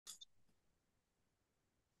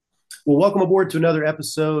Well, welcome aboard to another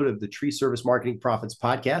episode of the Tree Service Marketing Profits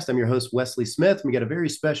Podcast. I'm your host, Wesley Smith. We got a very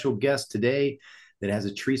special guest today that has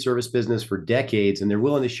a tree service business for decades, and they're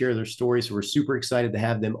willing to share their story. So we're super excited to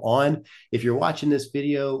have them on. If you're watching this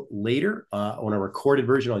video later on a recorded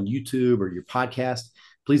version on YouTube or your podcast,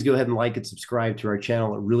 please go ahead and like and subscribe to our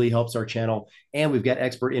channel. It really helps our channel. And we've got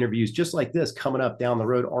expert interviews just like this coming up down the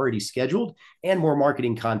road, already scheduled, and more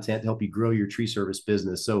marketing content to help you grow your tree service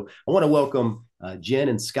business. So I want to welcome Jen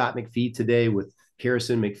and Scott McPhee today with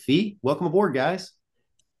Harrison McPhee. Welcome aboard, guys.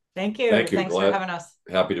 Thank you. Thank you. Thanks for having us.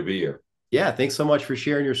 Happy to be here. Yeah, thanks so much for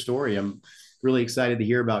sharing your story. I'm really excited to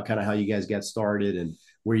hear about kind of how you guys got started and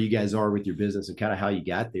where you guys are with your business and kind of how you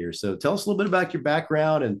got there. So tell us a little bit about your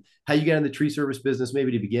background and how you got in the tree service business,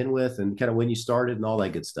 maybe to begin with, and kind of when you started and all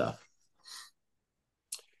that good stuff.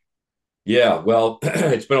 Yeah, well,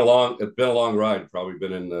 it's been a long ride. Probably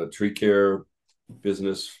been in the tree care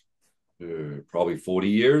business probably 40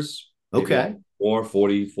 years. Okay. More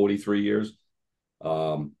 40, 43 years.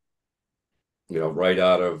 Um, right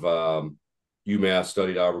out of UMass,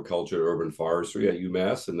 studied agriculture, urban forestry at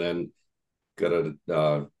UMass, and then got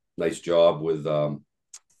a nice job with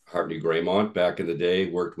Hartney Graymont back in the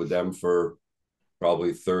day. Worked with them for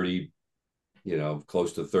probably 30,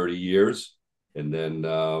 close to 30 years. And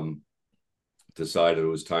then decided it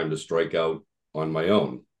was time to strike out on my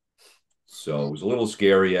own. So it was a little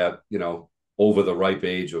scary at, over the ripe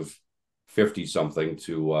age of 50 something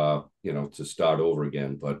to start over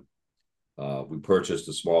again. But we purchased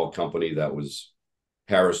a small company that was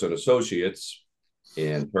Harrison Associates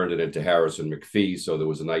and turned it into Harrison McPhee. So there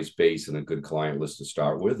was a nice base and a good client list to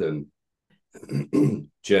start with. And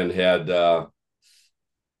Jen had the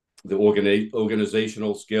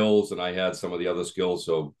organizational skills, and I had some of the other skills.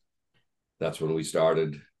 So that's when we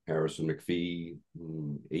started Harrison McPhee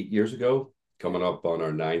 8 years ago, coming up on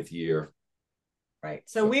our 9th year. Right.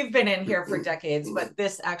 So we've been in here for decades, but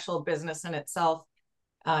this actual business in itself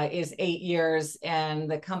is 8 years. And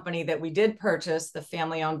the company that we did purchase, the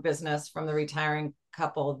family-owned business from the retiring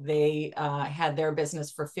couple, they had their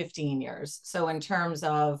business for 15 years. So in terms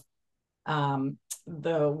of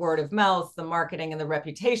the word of mouth, the marketing, and the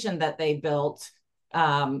reputation that they built,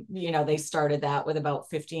 they started that with about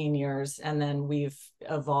 15 years, and then we've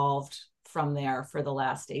evolved from there for the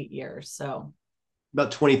last 8 years. So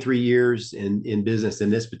about 23 years in business in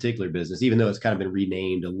this particular business, even though it's kind of been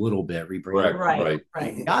renamed a little bit, rebranded.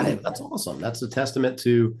 Right. Got it. That's awesome. That's a testament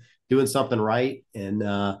to doing something right. And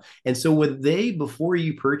so would they, before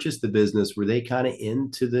you purchased the business, were they kind of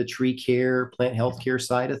into the tree care, plant health care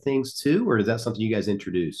side of things too? Or is that something you guys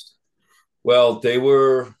introduced? Well, they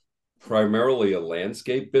were primarily a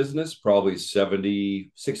landscape business, probably 60 to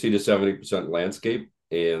 70% landscape.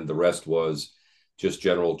 And the rest was just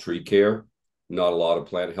general tree care, not a lot of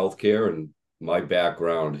plant health care. And my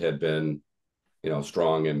background had been,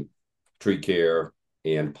 strong in tree care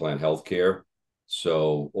and plant health care.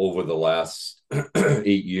 So over the last 8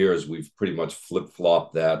 years, we've pretty much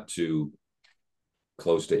flip-flopped that to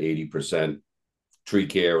close to 80% tree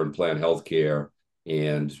care and plant health care,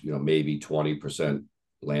 and maybe 20%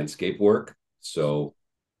 landscape work. So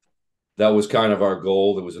that was kind of our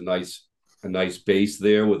goal. There was a nice base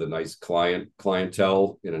there with a nice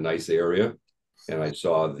clientele in a nice area, and I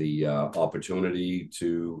saw the opportunity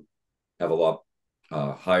to have a lot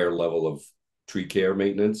higher level of tree care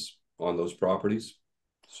maintenance on those properties.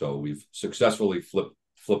 So we've successfully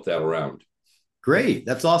flipped that around. Great.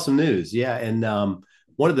 That's awesome news. Yeah. And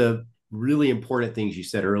one of the really important things you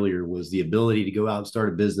said earlier was the ability to go out and start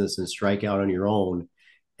a business and strike out on your own.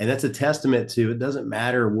 And that's a testament to, it doesn't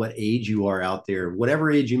matter what age you are out there, whatever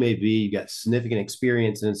age you may be, you've got significant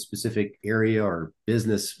experience in a specific area or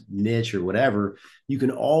business niche or whatever, you can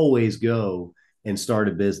always go and start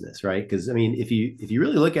a business, right? Because I mean, if you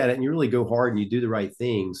really look at it and you really go hard and you do the right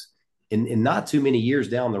things, in not too many years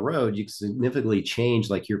down the road, you can significantly change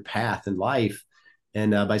like your path in life.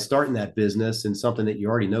 And by starting that business and something that you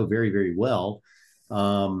already know very, very well,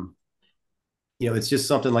 it's just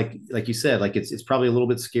something like you said, like it's probably a little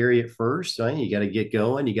bit scary at first, right? You got to get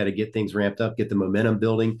going, you got to get things ramped up, get the momentum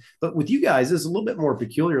building. But with you guys, it's a little bit more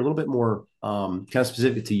peculiar, a little bit more kind of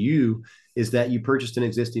specific to you, is that you purchased an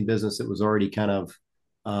existing business that was already kind of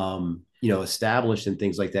established and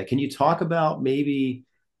things like that. Can you talk about maybe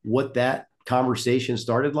what that conversation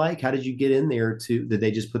started like? How did you get in there did they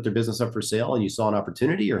just put their business up for sale and you saw an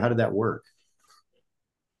opportunity, or how did that work?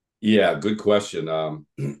 Yeah, good question.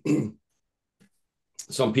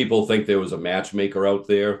 Some people think there was a matchmaker out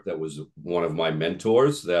there that was one of my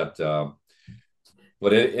mentors but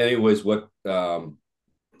anyways, the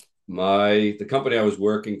company I was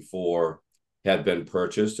working for had been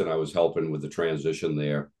purchased, and I was helping with the transition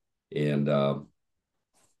there. and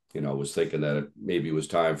was thinking that maybe it was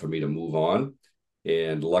time for me to move on.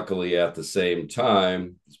 And luckily, at the same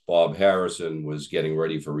time, Bob Harrison was getting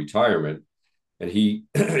ready for retirement, and he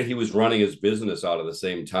he was running his business out of the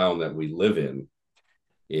same town that we live in.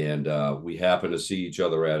 And we happened to see each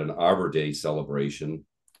other at an Arbor Day celebration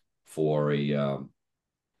for a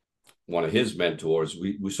one of his mentors.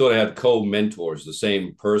 We sort of had co-mentors, the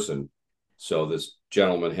same person. So this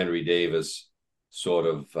gentleman, Henry Davis, sort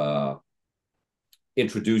of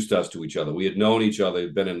introduced us to each other. We had known each other,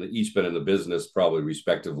 each been in the business probably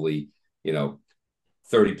respectively,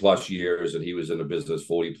 30 plus years, and he was in the business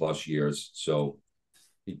 40 plus years. So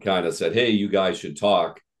he kind of said, hey, you guys should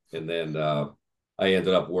talk. And then I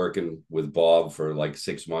ended up working with Bob for like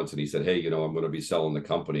 6 months, and he said, hey, I'm going to be selling the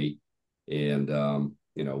company, and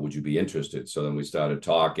would you be interested? So then we started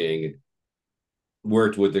talking,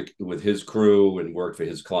 worked with his crew and worked for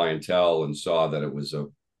his clientele, and saw that it was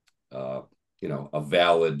a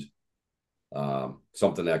valid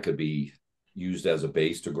something that could be used as a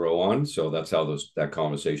base to grow on. So that's how that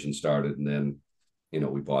conversation started. And then,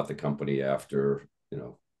 we bought the company after,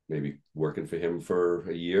 maybe working for him for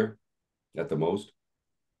a year at the most.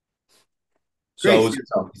 So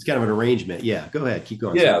it's kind of an arrangement. Yeah, go ahead, keep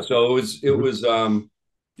going. Yeah, so it was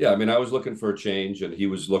I mean, I was looking for a change, and he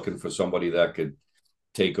was looking for somebody that could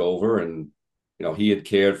take over. And he had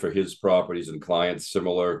cared for his properties and clients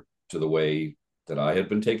similar to the way that I had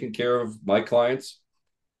been taking care of my clients.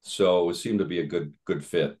 So it seemed to be a good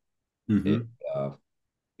fit. Mm-hmm.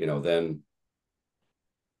 And, then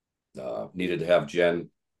needed to have Jen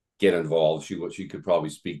get involved. She could probably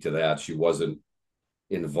speak to that. She wasn't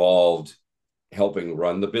involved helping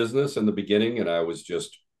run the business in the beginning, and I was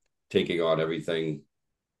just taking on everything,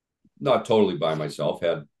 not totally by myself,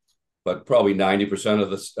 but probably 90% of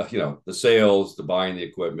the sales, the buying the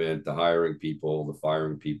equipment, the hiring people, the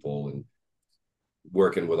firing people, and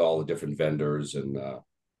working with all the different vendors and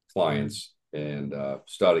clients, and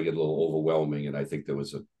started to get a little overwhelming. And I think there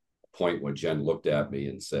was a point where Jen looked at me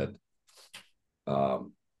and said, I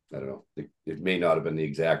don't know, it may not have been the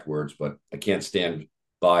exact words, but I can't stand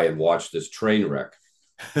by and watch this train wreck.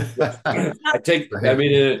 I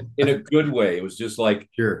mean, in a good way. It was just like,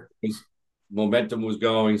 sure, momentum was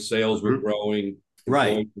going, sales were growing,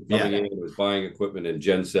 right? Coming in, was buying equipment, and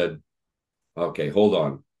Jen said, "Okay, hold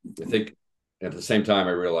on." I think at the same time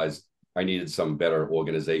I realized I needed some better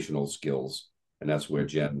organizational skills, and that's where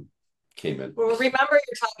Jen came in. Well, remember,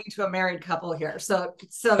 you're talking to a married couple here, so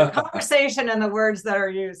the conversation and the words that are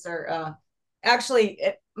used are actually.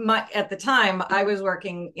 At the time, I was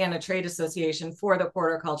working in a trade association for the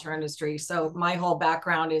horticulture industry. So my whole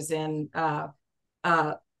background is in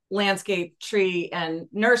landscape, tree, and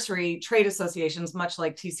nursery trade associations, much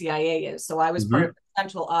like TCIA is. So I was part of the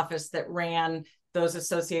central office that ran those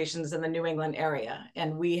associations in the New England area.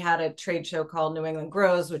 And we had a trade show called New England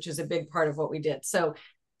Grows, which is a big part of what we did. So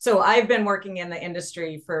I've been working in the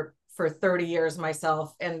industry for 30 years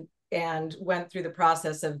myself, and went through the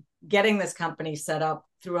process of getting this company set up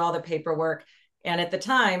through all the paperwork. And at the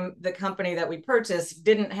time, the company that we purchased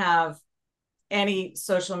didn't have any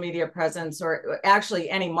social media presence, or actually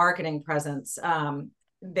any marketing presence.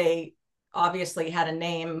 They obviously had a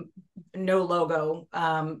name, no logo.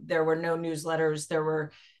 There were no newsletters. There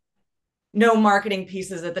were no marketing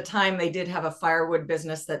pieces. At the time, they did have a firewood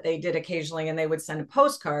business that they did occasionally, and they would send a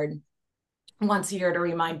postcard once a year to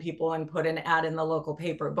remind people and put an ad in the local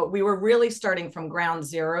paper. But we were really starting from ground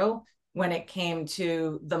zero when it came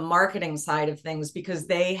to the marketing side of things, because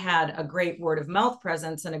they had a great word of mouth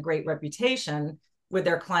presence and a great reputation with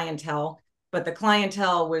their clientele. But the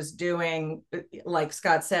clientele was doing, like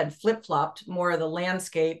Scott said, flip-flopped, more of the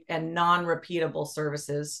landscape and non-repeatable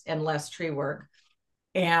services and less tree work,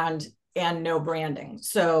 and no branding.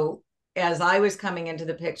 So as I was coming into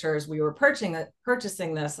the picture, as we were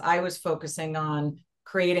purchasing this, I was focusing on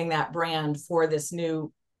creating that brand for this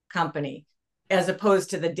new company, as opposed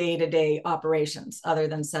to the day-to-day operations, other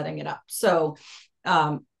than setting it up. So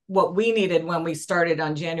what we needed when we started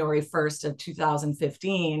on January 1st of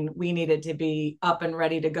 2015, we needed to be up and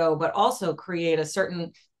ready to go, but also create a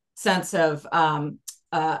certain sense of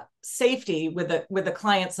safety with the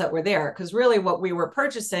clients that were there. Because really what we were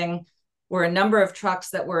purchasing were a number of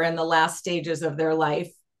trucks that were in the last stages of their life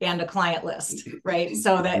and a client list, right?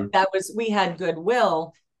 So we had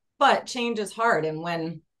goodwill, but change is hard. And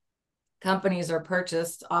when companies are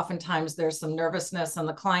purchased, oftentimes there's some nervousness on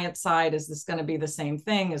the client side. Is this going to be the same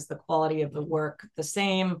thing? Is the quality of the work the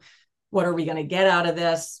same? What are we going to get out of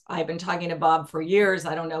this? I've been talking to Bob for years.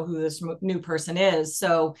 I don't know who this new person is.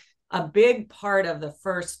 So a big part of the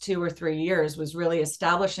first 2 or 3 years was really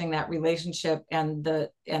establishing that relationship and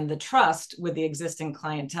the trust with the existing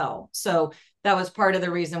clientele. So that was part of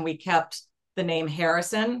the reason we kept the name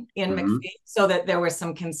Harrison in McPhee, so that there was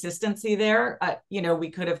some consistency there. We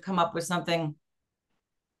could have come up with something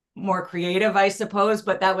more creative, I suppose,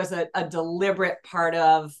 but that was a deliberate part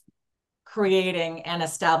of creating and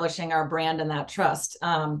establishing our brand and that trust.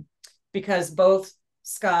 Because both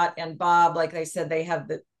Scott and Bob, like I said, they have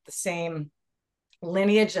the same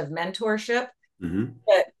lineage of mentorship,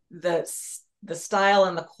 but the style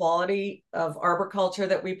and the quality of arboriculture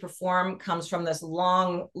that we perform comes from this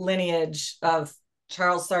long lineage of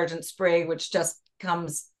Charles Sargent Sprague, which just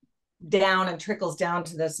comes down and trickles down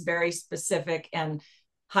to this very specific and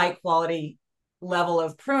high quality level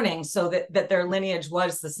of pruning, so that their lineage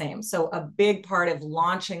was the same. So a big part of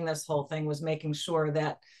launching this whole thing was making sure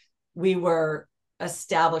that we were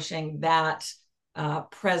establishing that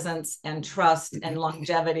presence and trust and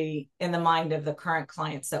longevity in the mind of the current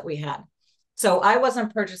clients that we had. So I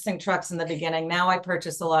wasn't purchasing trucks in the beginning. Now I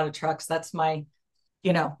purchase a lot of trucks. That's my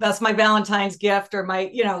Valentine's gift, or my,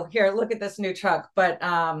 here, look at this new truck.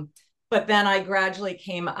 But then I gradually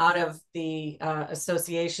came out of the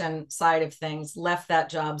association side of things, left that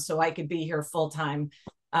job so I could be here full time,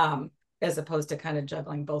 as opposed to kind of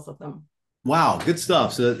juggling both of them. Wow, good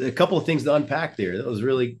stuff. So a couple of things to unpack there. That was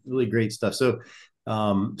really, really great stuff. So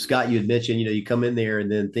Scott, you had mentioned, you come in there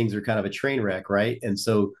and then things are kind of a train wreck, right? And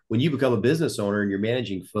so when you become a business owner and you're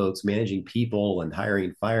managing folks, managing people and hiring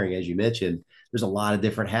and firing, as you mentioned, there's a lot of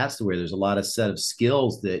different hats to wear. There's a lot of set of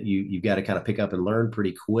skills that you've got to kind of pick up and learn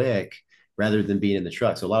pretty quick, rather than being in the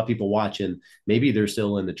truck. So a lot of people watching, maybe they're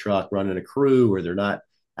still in the truck running a crew, or they're not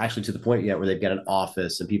actually to the point yet where they've got an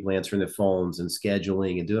office and people answering their phones and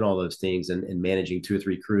scheduling and doing all those things, and managing 2 or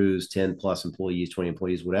 3 crews, 10 plus employees, 20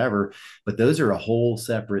 employees, whatever. But those are a whole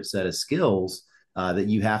separate set of skills that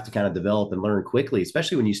you have to kind of develop and learn quickly,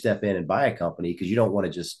 especially when you step in and buy a company, because you don't want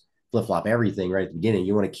to just flip flop everything right at the beginning.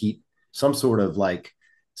 You want to keep some sort of like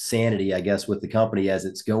sanity, I guess, with the company as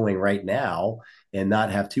it's going right now, and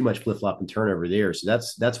not have too much flip flop and turnover there. So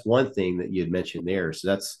that's one thing that you had mentioned there.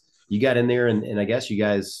 So you got in there, and I guess you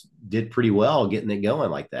guys did pretty well getting it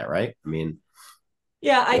going like that, right? I mean,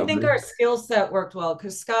 yeah, I think our skill set worked well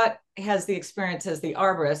because Scott has the experience as the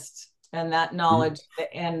arborist and that knowledge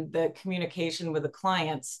and the communication with the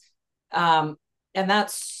clients. And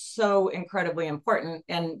that's so incredibly important.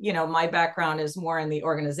 And, my background is more in the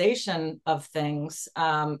organization of things.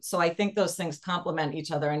 So I think those things complement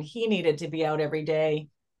each other, and he needed to be out every day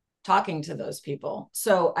talking to those people.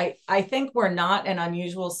 So I think we're not an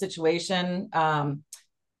unusual situation.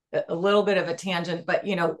 A little bit of a tangent, but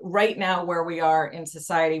right now where we are in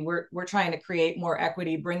society, we're trying to create more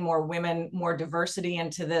equity, bring more women, more diversity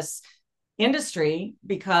into this industry,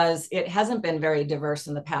 because it hasn't been very diverse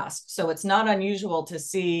in the past. So it's not unusual to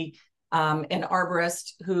see an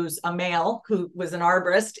arborist who's a male, who was an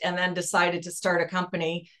arborist and then decided to start a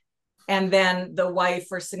company, and then the wife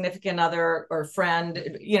or significant other or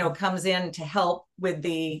friend, comes in to help with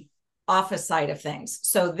the office side of things.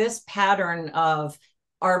 So this pattern of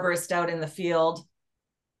arborist out in the field,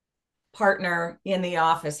 partner in the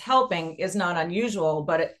office helping, is not unusual.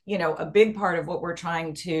 But a big part of what we're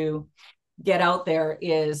trying to get out there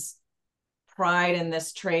is pride in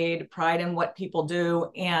this trade, pride in what people do,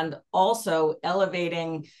 and also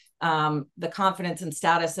elevating the confidence and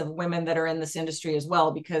status of women that are in this industry as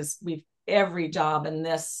well, because every job in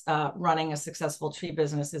this running a successful tree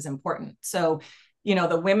business is important. So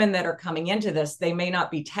the women that are coming into this, they may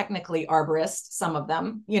not be technically arborists, some of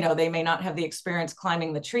them, they may not have the experience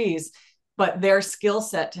climbing the trees, but their skill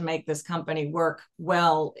set to make this company work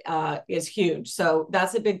well is huge. So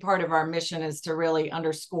that's a big part of our mission, is to really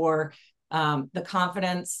underscore the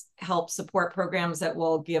confidence, help support programs that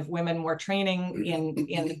will give women more training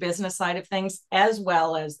in the business side of things, as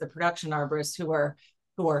well as the production arborists who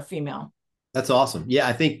are female. That's awesome. Yeah,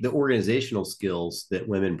 I think the organizational skills that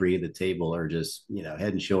women bring to the table are just,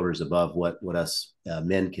 head and shoulders above what us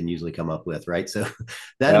men can usually come up with, right? So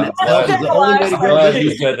that is the only way to go. Glad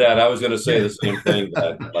you said that. I was going to say the same thing.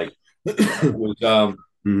 That it was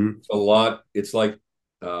a lot. It's like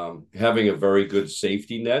having a very good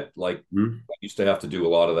safety net. Like I used to have to do a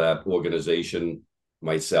lot of that organization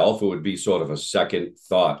myself. It would be sort of a second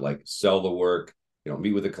thought, like sell the work,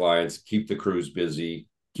 meet with the clients, keep the crews busy,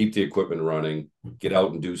 keep the equipment running, get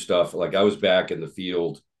out and do stuff. Like I was back in the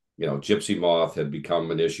field, gypsy moth had become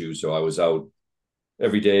an issue. So I was out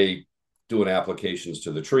every day doing applications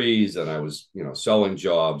to the trees, and I was, selling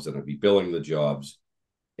jobs, and I'd be billing the jobs.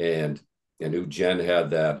 And I knew Jen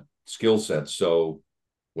had that skill set. So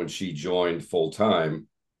when she joined full time,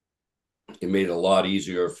 it made it a lot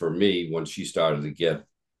easier for me once she started to get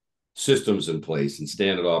systems in place and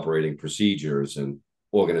standard operating procedures and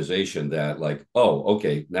organization that like, oh,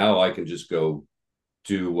 okay, now I can just go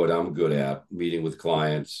do what I'm good at, meeting with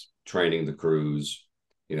clients, training the crews,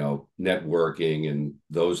 networking and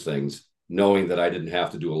those things, knowing that I didn't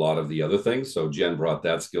have to do a lot of the other things. So Jen brought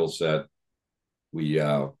that skill set. We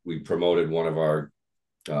promoted one of our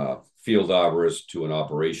field arborists to an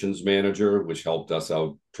operations manager, which helped us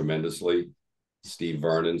out tremendously, Steve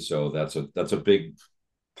Vernon. So that's a big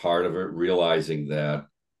part of it, realizing that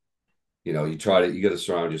you got to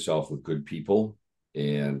surround yourself with good people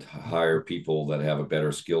and hire people that have a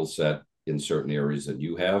better skill set in certain areas than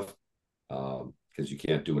you have, because you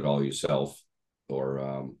can't do it all yourself,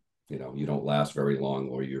 or you don't last very long,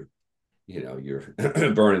 or you're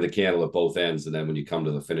burning the candle at both ends, and then when you come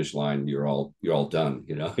to the finish line, you're all done.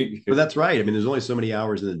 But that's right. I mean, there's only so many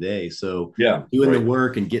hours in the day, so yeah, doing right. the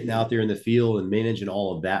work and getting out there in the field and managing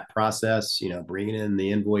all of that process, bringing in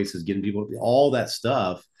the invoices, getting people, all that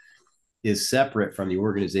stuff is separate from the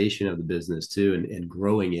organization of the business too, and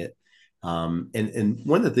growing it. And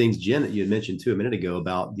one of the things, Jen, that you had mentioned too a minute ago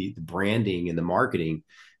about the branding and the marketing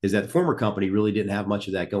is that the former company really didn't have much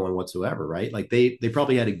of that going whatsoever, right? Like they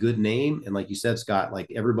probably had a good name, and like you said, Scott, like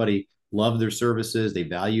everybody loved their services, they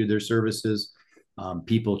valued their services,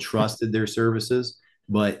 people trusted their services.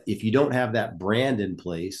 But if you don't have that brand in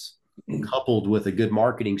place, coupled with a good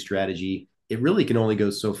marketing strategy, it really can only go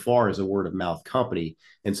so far as a word of mouth company.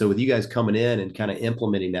 And so with you guys coming in and kind of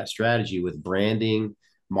implementing that strategy with branding,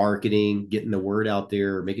 marketing, getting the word out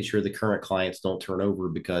there, making sure the current clients don't turn over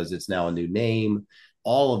because it's now a new name,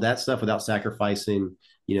 all of that stuff without sacrificing,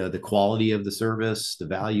 the quality of the service, the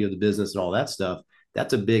value of the business and all that stuff,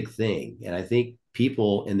 that's a big thing. And I think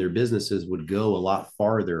people in their businesses would go a lot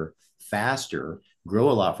farther faster, grow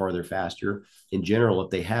a lot farther faster in general if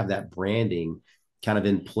they have that branding kind of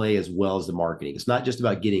in play as well as the marketing. It's not just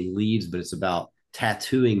about getting leads, but it's about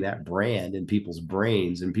tattooing that brand in people's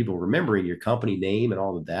brains and people remembering your company name and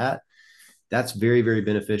all of that. That's very, very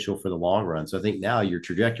beneficial for the long run. So I think now your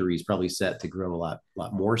trajectory is probably set to grow a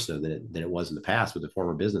lot more so than it was in the past with the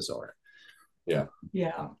former business owner. Yeah.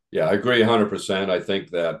 Yeah. Yeah, I agree 100%. I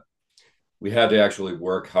think that we had to actually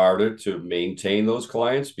work harder to maintain those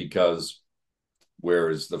clients, because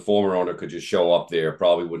whereas the former owner could just show up there,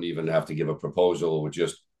 probably wouldn't even have to give a proposal, would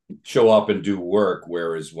just show up and do work.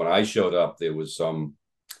 Whereas when I showed up, there was some,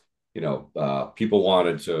 people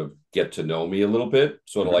wanted to get to know me a little bit,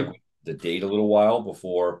 sort of like the date a little while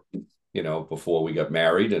before we got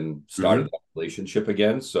married and started that relationship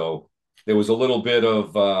again. So there was a little bit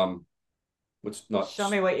of show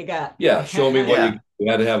me what you got. Yeah, show me what we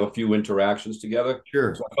had to have a few interactions together.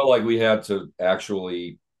 Sure. So I felt like we had to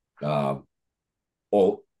actually outperform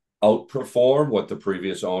what the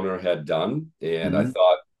previous owner had done. And I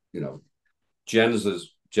thought,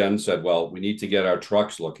 Jen said, well, we need to get our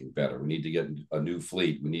trucks looking better. We need to get a new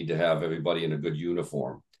fleet. We need to have everybody in a good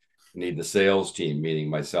uniform. We need the sales team, meaning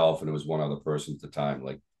myself, and it was one other person at the time.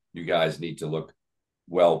 Like, you guys need to look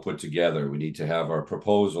well put together. We need to have our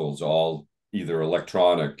proposals all either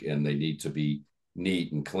electronic, and they need to be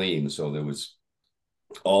neat and clean. So there was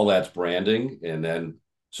all that's branding. And then,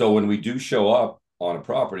 so when we do show up on a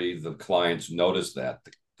property, the clients notice that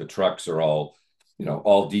the trucks are all,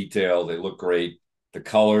 all detailed. They look great. The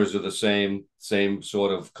colors are the same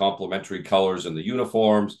sort of complementary colors in the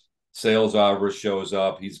uniforms. Sales arborist shows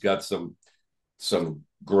up. He's got some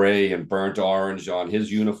gray and burnt orange on his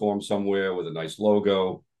uniform somewhere with a nice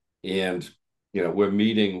logo. And, we're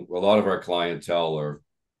meeting a lot of our clientele are,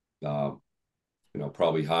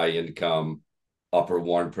 probably high income, upper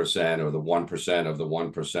 1% or the 1% of the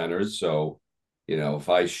 1%ers. So, if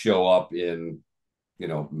I show up in,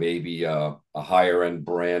 maybe a higher end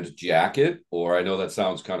brand jacket, or I know that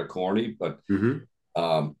sounds kind of corny, but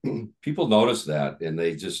people notice that, and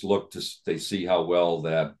they just they see how well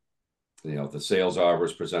that, the sales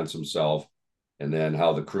arborist presents himself, and then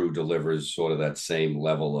how the crew delivers sort of that same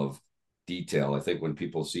level of detail. I think when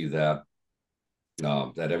people see that,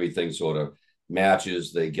 that everything sort of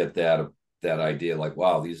matches, they get that idea like,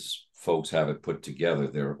 wow, these folks have it put together.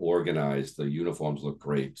 They're organized. The uniforms look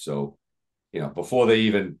great. So, before they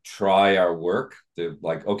even try our work, they're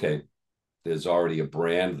like, okay, there's already a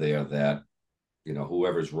brand there that,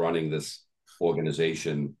 whoever's running this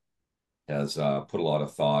organization has put a lot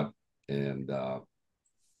of thought and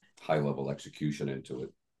high level execution into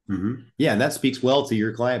it. Yeah, and that speaks well to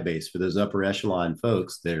your client base for those upper echelon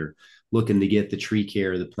folks that are looking to get the tree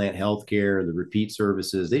care, the plant health care, the repeat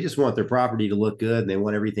services. They just want their property to look good and they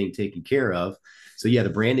want everything taken care of. So yeah, the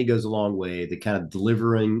branding goes a long way. The kind of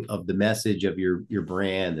delivering of the message of your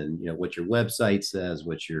brand, and what your website says,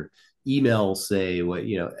 what your emails say, what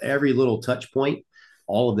every little touch point,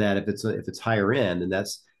 all of that. If it's higher end, and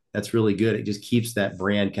that's really good. It just keeps that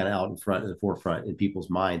brand kind of out in front, in the forefront in people's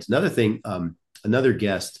minds. Another thing, another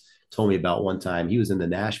guest told me about one time. He was in the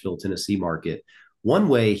Nashville, Tennessee market. One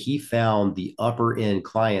way he found the upper end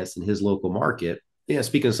clients in his local market,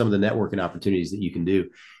 speaking of some of the networking opportunities that you can do,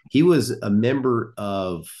 he was a member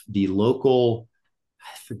of the local,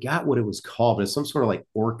 I forgot what it was called, but it's some sort of like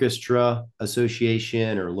orchestra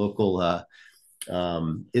association or local.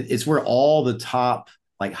 It's where all the top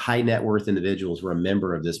like high net worth individuals were a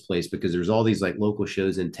member of this place, because there's all these like local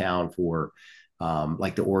shows in town for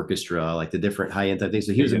like the orchestra, like the different high end type things.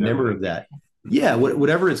 So he was a member of that. Yeah,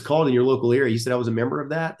 whatever it's called in your local area. He said I was a member of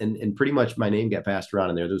that, and pretty much my name got passed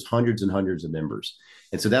around in there. There's hundreds and hundreds of members,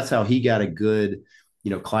 and so that's how he got a good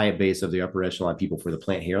client base of the upper echelon people for the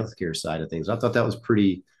plant healthcare side of things. I thought that was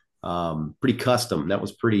pretty custom. That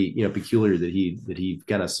was pretty peculiar that he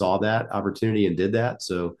kind of saw that opportunity and did that.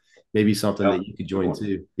 So maybe something that you could join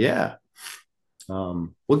too. Yeah.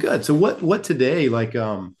 Well, good. So what today, like,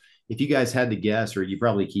 if you guys had to guess, or you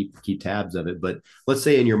probably keep tabs of it, but let's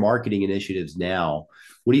say in your marketing initiatives now,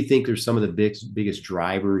 what do you think are some of the biggest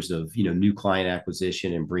drivers of, new client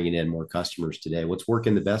acquisition and bringing in more customers today? What's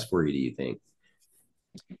working the best for you, do you think?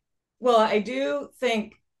 Well, I do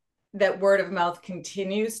think that word of mouth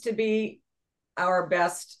continues to be our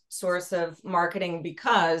best source of marketing,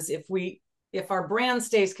 because if our brand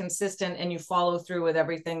stays consistent and you follow through with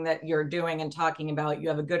everything that you're doing and talking about, you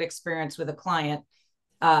have a good experience with a client,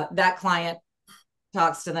 that client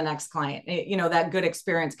talks to the next client, that good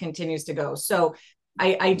experience continues to go. So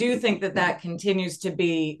I do think that continues to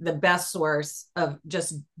be the best source of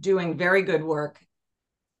just doing very good work,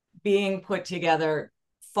 being put together,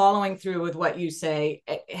 following through with what you say,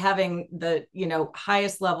 having the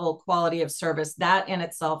highest level quality of service. That in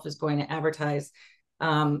itself is going to advertise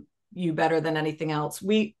you better than anything else.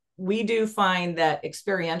 We do find that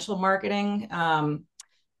experiential marketing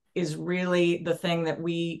is really the thing that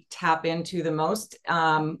we tap into the most.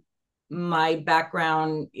 My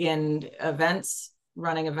background in events,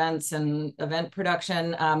 running events and event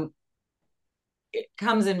production, it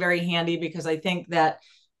comes in very handy, because I think that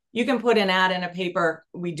you can put an ad in a paper.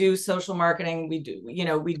 We do social marketing. We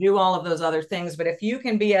do all of those other things. But if you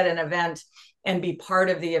can be at an event and be part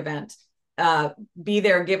of the event, be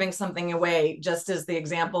there giving something away, just as the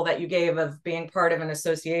example that you gave of being part of an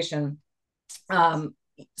association,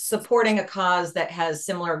 supporting a cause that has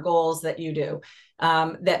similar goals that you do,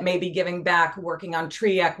 that may be giving back, working on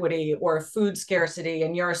tree equity or food scarcity,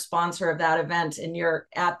 and you're a sponsor of that event, and you're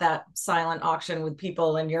at that silent auction with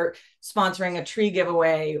people, and you're sponsoring a tree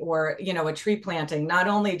giveaway or a tree planting. Not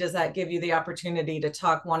only does that give you the opportunity to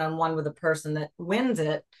talk one-on-one with a person that wins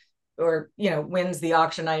it, or wins the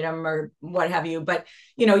auction item or what have you, but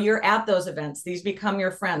you're at those events. These become your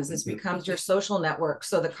friends. This becomes your social network.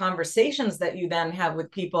 So the conversations that you then have with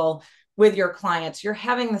people, with your clients, you're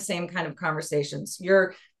having the same kind of conversations.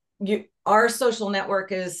 Our social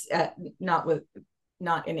network is not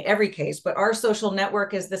in every case, but our social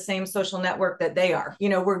network is the same social network that they are.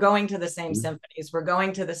 We're going to the same symphonies, we're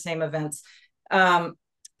going to the same events.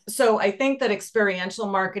 So I think that experiential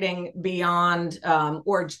marketing beyond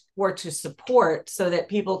or to support, so that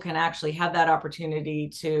people can actually have that opportunity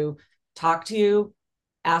to talk to you,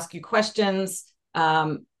 ask you questions,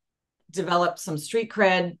 develop some street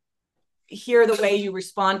cred, hear the way you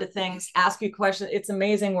respond to things, ask you questions. It's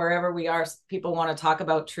amazing wherever we are, people want to talk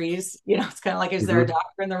about trees. It's kind of like, is there a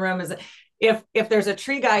doctor in the room? Is it, if there's a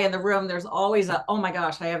tree guy in the room, there's always oh my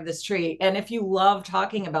gosh, I have this tree. And if you love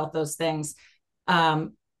talking about those things,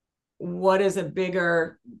 what is a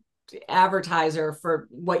bigger advertiser for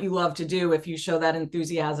what you love to do if you show that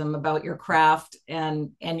enthusiasm about your craft and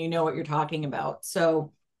what you're talking about?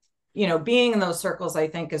 So, being in those circles, I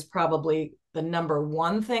think, is probably the number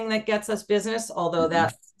one thing that gets us business, although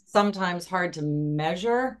that's sometimes hard to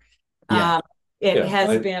measure. It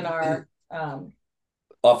has been our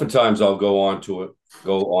oftentimes I'll go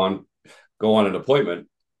on an appointment,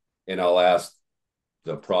 and I'll ask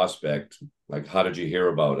the prospect, like, how did you hear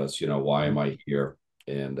about us? Why am I here?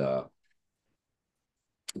 And the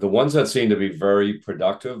ones that seem to be very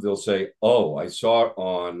productive, they'll say, oh, I saw it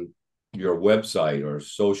on your website or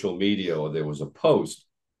social media, or there was a post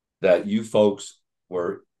that you folks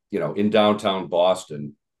were, in downtown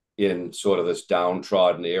Boston, in sort of this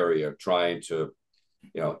downtrodden area, trying to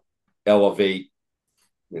you know, elevate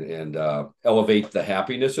and elevate the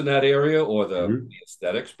happiness in that area or the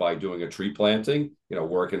aesthetics by doing a tree planting,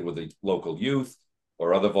 working with the local youth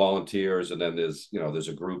or other volunteers. And then there's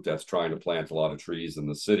a group that's trying to plant a lot of trees in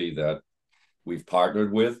the city that we've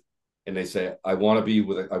partnered with. And they say, I want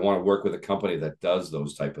to work with a company that does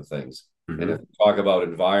those type of things. And if we talk about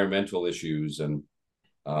environmental issues and,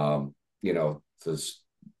 the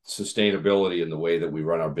sustainability in the way that we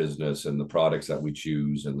run our business and the products that we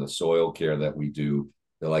choose and the soil care that we do,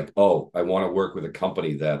 they're like, oh, I want to work with a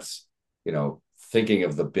company that's, thinking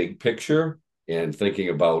of the big picture and thinking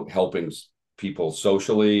about helping people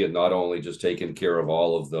socially and not only just taking care of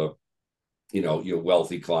all of the, your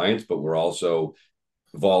wealthy clients, but we're also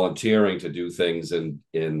volunteering to do things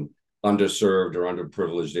in underserved or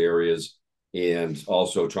underprivileged areas and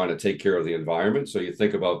also trying to take care of the environment. So you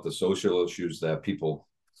think about the social issues that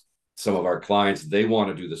some of our clients, they want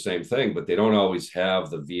to do the same thing, but they don't always have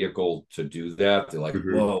the vehicle to do that. They're like,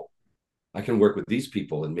 whoa, I can work with these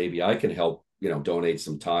people and maybe I can help, donate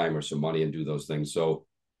some time or some money and do those things. So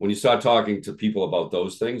when you start talking to people about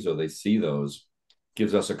those things or they see those,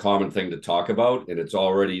 gives us a common thing to talk about. And it's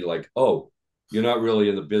already like, oh, you're not really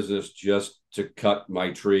in the business just to cut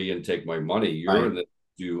my tree and take my money. You're in the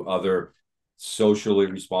do other socially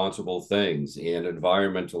responsible things and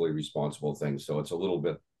environmentally responsible things. So it's a little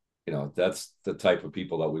bit, that's the type of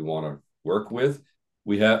people that we want to work with.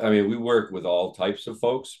 We work with all types of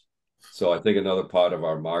folks. So I think another part of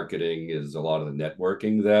our marketing is a lot of the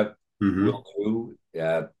networking that we'll do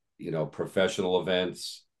at, professional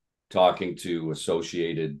events, talking to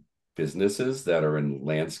associated businesses that are in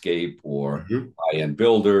landscape or high-end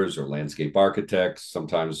builders or landscape architects.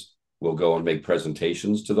 Sometimes we'll go and make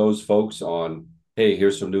presentations to those folks on, hey,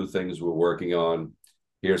 here's some new things we're working on.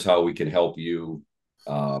 Here's how we can help you.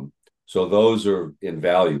 So those are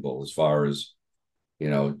invaluable as far as,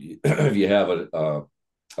 if you have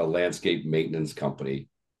a landscape maintenance company,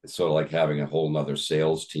 it's sort of like having a whole nother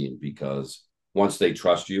sales team, because once they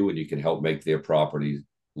trust you and you can help make their property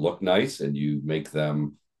look nice and you make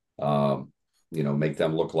them, make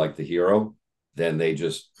them look like the hero, then they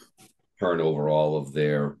just turn over all of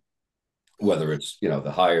their, whether it's,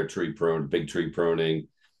 the higher big tree pruning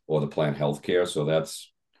or the plant healthcare. So that's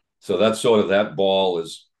sort of, that ball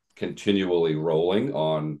is continually rolling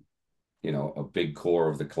on, a big core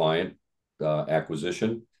of the client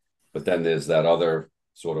acquisition. But then there's that other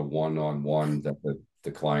sort of one-on-one that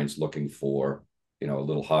the client's looking for, a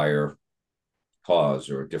little higher cause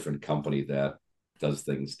or a different company that does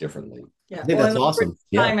things differently. Yeah, I think that's awesome.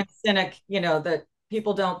 Simon Sinek, that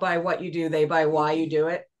people don't buy what you do, they buy why you do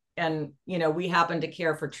it. And, we happen to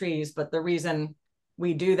care for trees, but the reason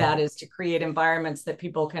we do that is to create environments that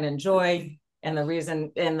people can enjoy. And the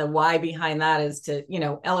reason and the why behind that is to,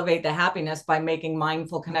 elevate the happiness by making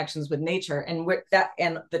mindful connections with nature. And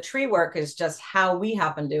and the tree work is just how we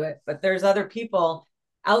happen to do it. But there's other people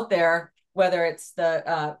out there, whether it's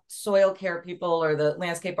the soil care people or the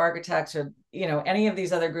landscape architects or, any of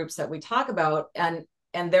these other groups that we talk about, and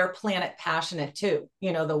they're planet passionate too.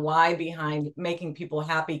 The why behind making people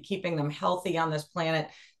happy, keeping them healthy on this planet.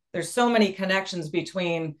 There's so many connections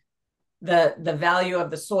between the value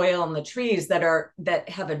of the soil and the trees that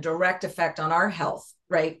have a direct effect on our health,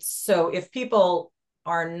 right? So if people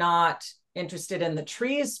are not interested in the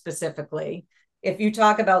trees specifically, if you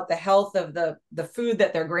talk about the health of the food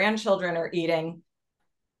that their grandchildren are eating,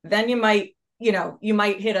 then you might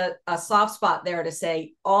hit a soft spot there to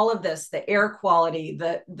say all of this, the air quality,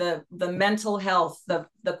 the mental health, the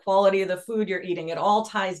quality of the food you're eating, it all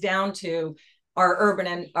ties down to our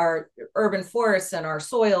urban forests and our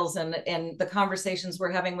soils and the conversations we're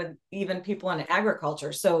having with even people in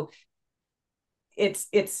agriculture. So it's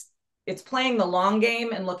playing the long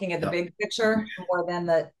game and looking at the big picture more than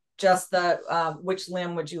which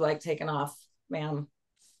limb would you like taken off, ma'am?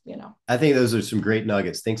 I think those are some great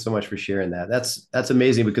nuggets. Thanks so much for sharing that. That's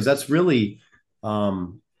amazing, because that's really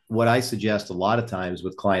what I suggest a lot of times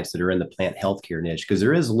with clients that are in the plant healthcare niche, because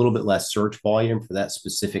there is a little bit less search volume for that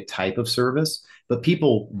specific type of service, but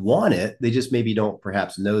people want it. They just maybe don't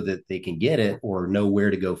perhaps know that they can get it or know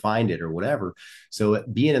where to go find it or whatever. So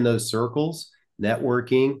being in those circles,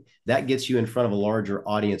 networking, that gets you in front of a larger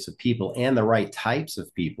audience of people and the right types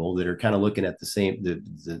of people that are kind of looking at the same,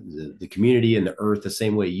 the community and the earth the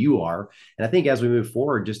same way you are. And I think as we move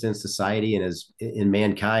forward, just in society and as in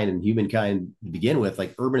mankind and humankind to begin with,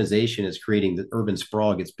 like urbanization is creating the urban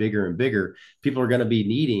sprawl gets bigger and bigger. People are going to be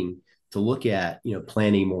needing to look at,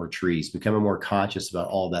 planting more trees, becoming more conscious about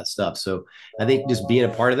all that stuff. So I think just being a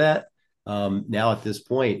part of that now at this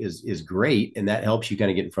point is great. And that helps you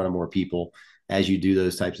kind of get in front of more people. as you do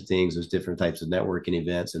those types of things, those different types of networking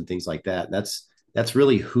events and things like that. That's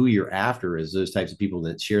really who you're after, is those types of people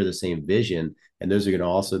that share the same vision. And those are going to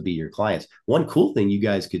also be your clients. One cool thing you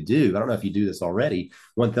guys could do, I don't know if you do this already.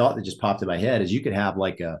 One thought that just popped in my head is you could have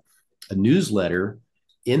like a newsletter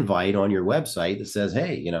invite on your website that says,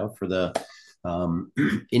 hey, for the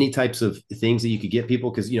any types of things that you could get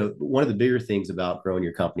people, because one of the bigger things about growing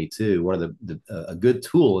your company too, one of a good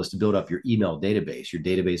tool is to build up your email database, your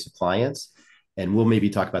database of clients. And we'll maybe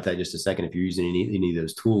talk about that in just a second if you're using any of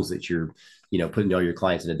those tools that you're putting all your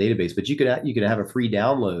clients in a database. But you could have a free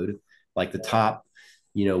download, like the top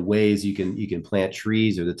ways you can plant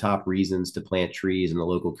trees, or the top reasons to plant trees in the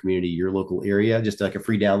local community, your local area, just like a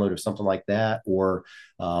free download of something like that, or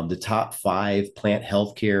the top 5 plant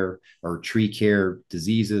healthcare or tree care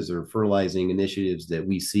diseases or fertilizing initiatives that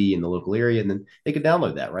we see in the local area. And then they could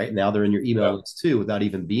download that right now. They're in your email list too, without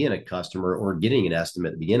even being a customer or getting an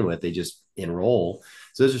estimate to begin with. They just enroll.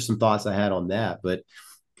 So those are some thoughts I had on that. But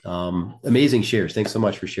amazing shares. Thanks so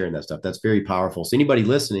much for sharing that stuff. That's very powerful. So anybody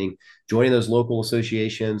listening, joining those local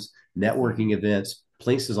associations, networking events,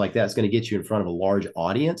 places like that, is going to get you in front of a large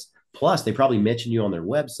audience. Plus, they probably mention you on their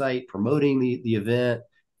website promoting the event.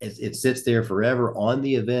 It sits there forever on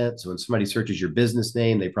the event. So when somebody searches your business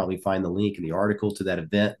name, they probably find the link in the article to that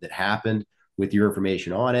event that happened with your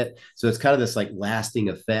information on it. So it's kind of this like lasting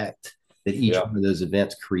effect that each one of those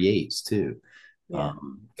events creates too. Yeah.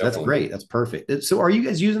 That's great. That's perfect. So are you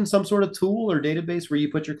guys using some sort of tool or database where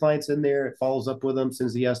you put your clients in there, it follows up with them,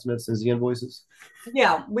 sends the estimates, sends the invoices?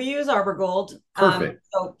 Yeah, we use Arbor Gold. Perfect.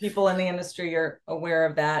 So people in the industry are aware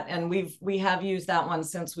of that. And we have used that one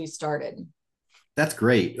since we started. That's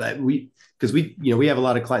great. Because we have a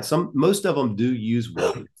lot of clients. Most of them do use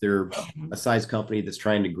one. They're a size company that's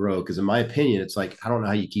trying to grow. Because in my opinion, it's like, I don't know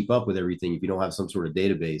how you keep up with everything if you don't have some sort of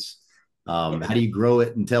database. How do you grow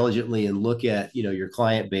it intelligently and look at your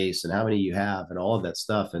client base and how many you have and all of that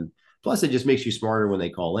stuff? And plus, it just makes you smarter when they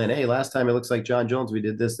call in. Hey, last time it looks like John Jones, we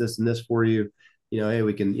did this, and this for you. Hey,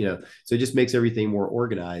 we can. So it just makes everything more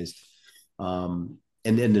organized.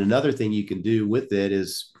 And then another thing you can do with it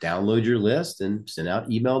is download your list and send out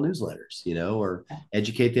email newsletters, or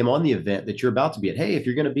educate them on the event that you're about to be at. Hey, if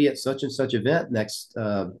you're going to be at such and such event next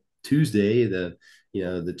Tuesday, the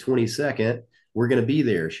 22nd, we're going to be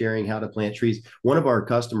there sharing how to plant trees. One of our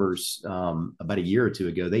customers, about a year or two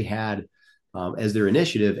ago, they had as their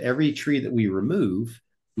initiative, every tree that we remove,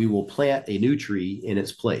 we will plant a new tree in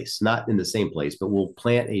its place, not in the same place, but we'll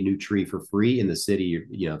plant a new tree for free in the city,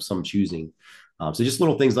 of some choosing. So just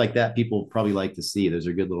little things like that, people probably like to see. Those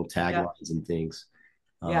are good little taglines and things.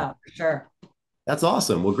 Yeah, for sure. That's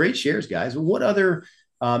awesome. Well, great shares, guys. What other,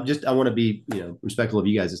 I want to be, respectful of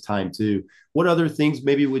you guys' time too. What other things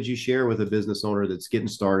maybe would you share with a business owner that's getting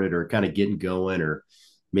started or kind of getting going, or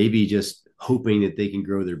maybe just hoping that they can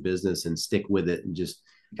grow their business and stick with it and just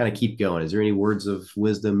kind of keep going? Is there any words of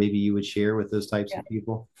wisdom maybe you would share with those types of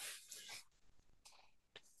people?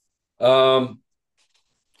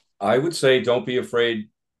 I would say don't be afraid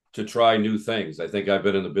to try new things. I think I've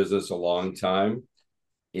been in the business a long time,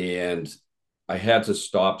 and I had to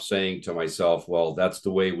stop saying to myself, well, that's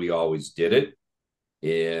the way we always did it.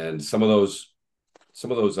 And some of those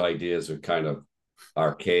ideas are kind of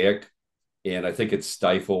archaic, and I think it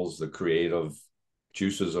stifles the creative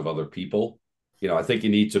juices of other people. I think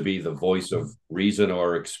you need to be the voice of reason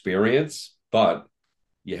or experience, but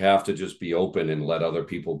you have to just be open and let other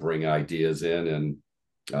people bring ideas in. And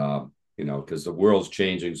because the world's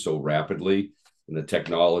changing so rapidly and the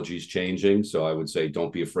technology's changing. So I would say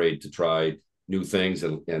don't be afraid to try new things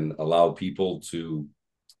and allow people to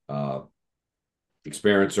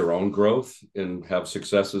experience their own growth and have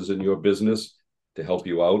successes in your business to help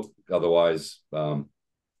you out. Otherwise,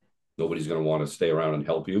 nobody's going to want to stay around and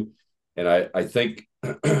help you. And I think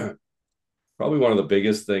probably one of the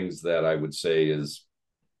biggest things that I would say is,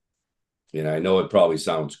 I know it probably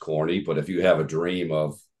sounds corny, but if you have a dream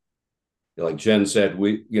of, like Jen said,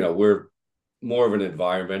 we're more of an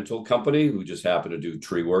environmental company who just happen to do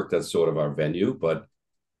tree work. That's sort of our venue. But,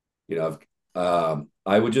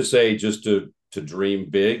 I would just say just to dream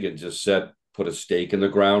big and just put a stake in the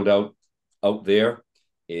ground out there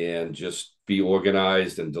and just be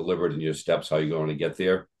organized and deliberate in your steps, how you're going to get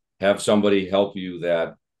there. Have somebody help you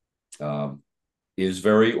that is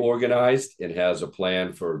very organized and has a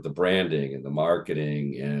plan for the branding and the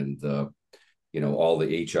marketing and the, all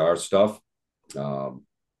the HR stuff. So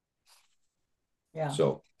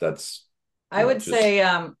that's, I would say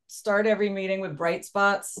start every meeting with bright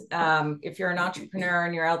spots. If you're an entrepreneur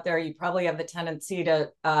and you're out there, you probably have the tendency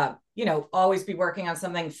to, always be working on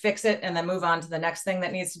something, fix it, and then move on to the next thing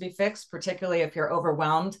that needs to be fixed, particularly if you're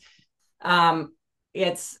overwhelmed.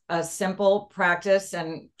 It's a simple practice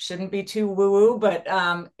and shouldn't be too woo-woo, but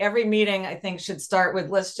every meeting I think should start with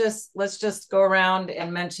let's just go around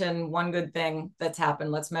and mention one good thing that's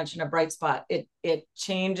happened. Let's mention a bright spot. It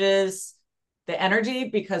changes the energy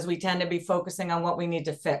because we tend to be focusing on what we need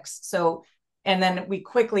to fix. So, and then we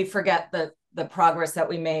quickly forget the progress that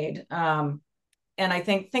we made. And I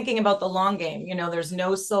think thinking about the long game, there's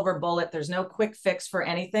no silver bullet, there's no quick fix for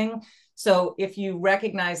anything. So if you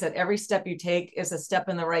recognize that every step you take is a step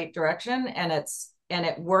in the right direction, and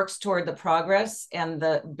it works toward the progress and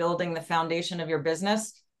the building the foundation of your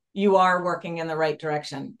business, you are working in the right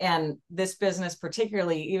direction. And this business,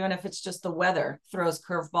 particularly, even if it's just the weather, throws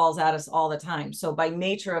curveballs at us all the time. So by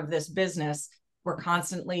nature of this business, we're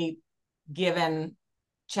constantly given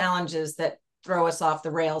challenges that throw us off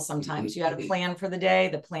the rails sometimes. You had a plan for the day,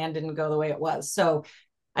 the plan didn't go the way it was. So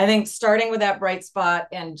I think starting with that bright spot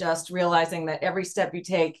and just realizing that every step you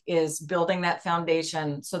take is building that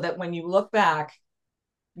foundation so that when you look back,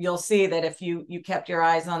 you'll see that if you kept your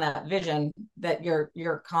eyes on that vision, that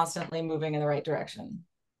you're constantly moving in the right direction.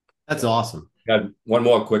 That's awesome. Got one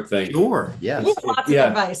more quick thing. Sure. Yes. Lots of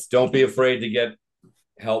advice. Don't be afraid to get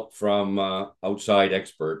help from outside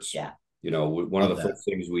experts. Yeah. One of the first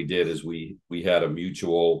things we did is we had a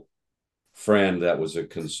mutual friend that was a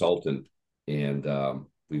consultant, and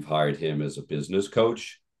we've hired him as a business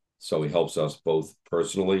coach. So he helps us both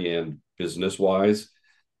personally and business wise.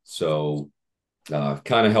 So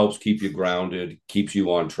kind of helps keep you grounded, keeps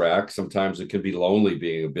you on track. Sometimes it can be lonely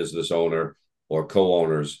being a business owner or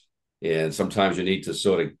co-owners. And sometimes you need to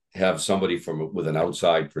sort of have somebody with an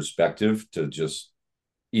outside perspective to just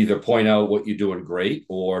either point out what you're doing great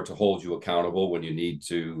or to hold you accountable when you need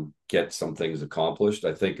to get some things accomplished.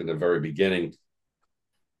 I think in the very beginning,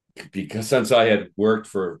 because since I had worked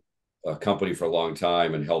for a company for a long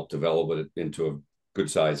time and helped develop it into a good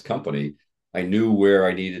sized company, I knew where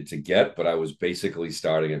I needed to get, but I was basically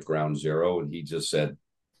starting at ground zero. And he just said,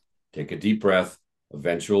 take a deep breath.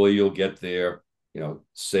 Eventually you'll get there.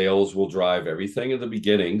 Sales will drive everything in the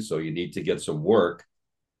beginning. So you need to get some work.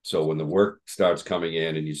 So when the work starts coming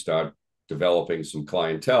in and you start developing some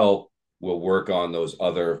clientele, we'll work on those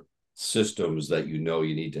other systems that you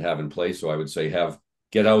need to have in place. So I would say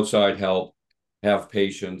get outside help, have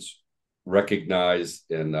patience, recognize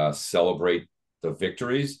and celebrate the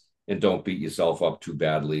victories, and don't beat yourself up too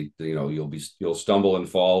badly. You'll stumble and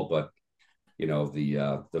fall, but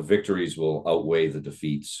the victories will outweigh the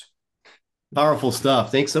defeats. Powerful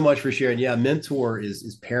stuff. Thanks so much for sharing. Yeah, mentor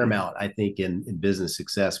is paramount, I think, in business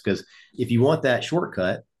success, because if you want that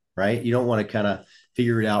shortcut, right, you don't want to kind of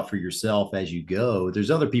figure it out for yourself as you go.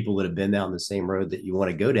 There's other people that have been down the same road that you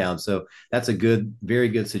want to go down. So that's a very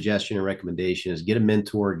good suggestion and recommendation is get a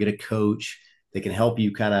mentor, get a coach that can help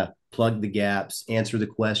you kind of plug the gaps, answer the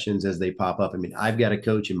questions as they pop up. I mean, I've got a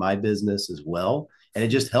coach in my business as well, and it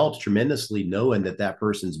just helps tremendously knowing that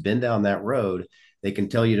person's been down that road. They can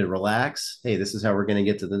tell you to relax. Hey, this is how we're going to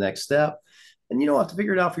get to the next step. And you don't have to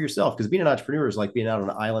figure it out for yourself, because being an entrepreneur is like being out on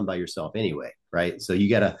an island by yourself anyway, right? So you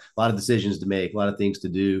got a lot of decisions to make, a lot of things to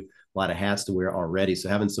do, a lot of hats to wear already. So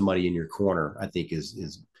having somebody in your corner, I think,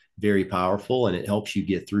 is very powerful, and it helps you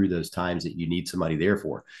get through those times that you need somebody there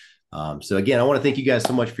for. So again, I want to thank you guys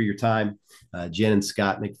so much for your time. Jen and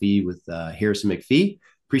Scott McPhee with Harrison McPhee.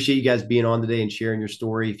 Appreciate you guys being on today and sharing your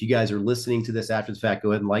story. If you guys are listening to this after the fact,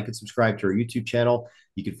 go ahead and like and subscribe to our YouTube channel.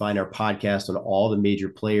 You can find our podcast on all the major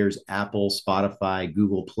players, Apple, Spotify,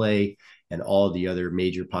 Google Play, and all of the other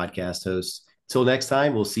major podcast hosts. Until next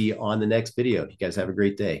time, we'll see you on the next video. You guys have a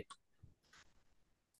great day.